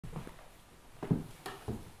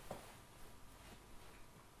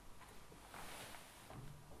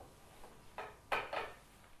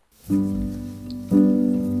You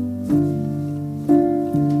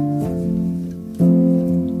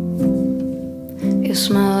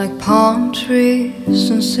smell like palm trees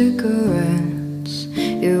and cigarettes.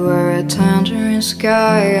 You were a tangerine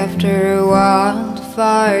sky after a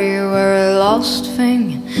wildfire. You were a lost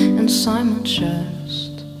thing inside my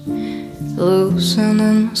chest,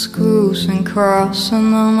 loosening my screws and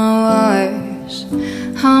crossing all my wires.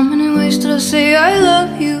 How many ways did I say I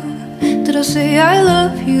love you? Did I say I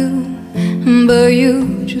love you? But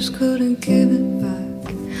you just couldn't give it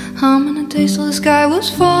back. How many days till the sky was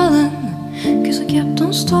falling? 'Cause I kept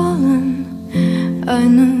on stalling. I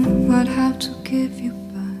knew I'd have to give you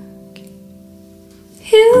back.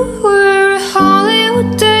 You were a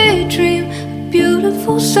Hollywood daydream, a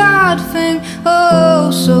beautiful sad thing. Oh,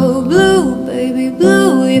 so blue, baby,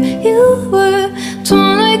 blue. You were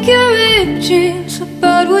torn like your ripped jeans, a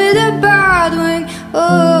bird with a bad wing.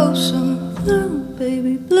 Oh, so blue,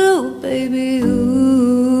 baby, blue, baby, ooh.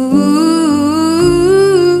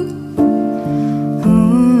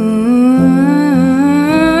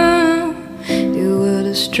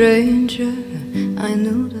 Stranger, I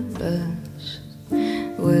knew the best.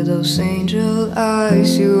 With those angel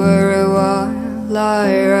eyes, you were a wild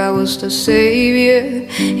liar. I was the savior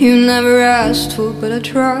you never asked for, but I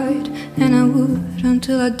tried, and I would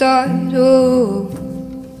until I died. Oh,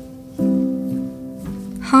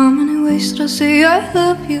 how many ways did I say I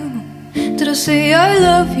love you? Did I say I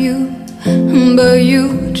love you? But you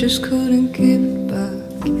just couldn't give it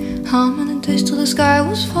back. How many days till the sky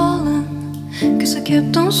was falling? 'Cause I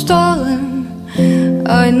kept on stalling.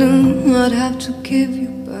 I knew I'd have to give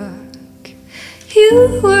you back. You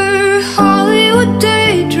were a Hollywood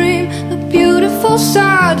daydream, a beautiful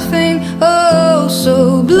sad thing. Oh, so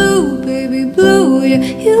blue, baby, blue. Yeah,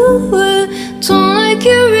 you were torn like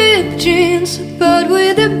your ripped jeans, a bird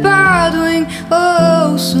with a bad wing.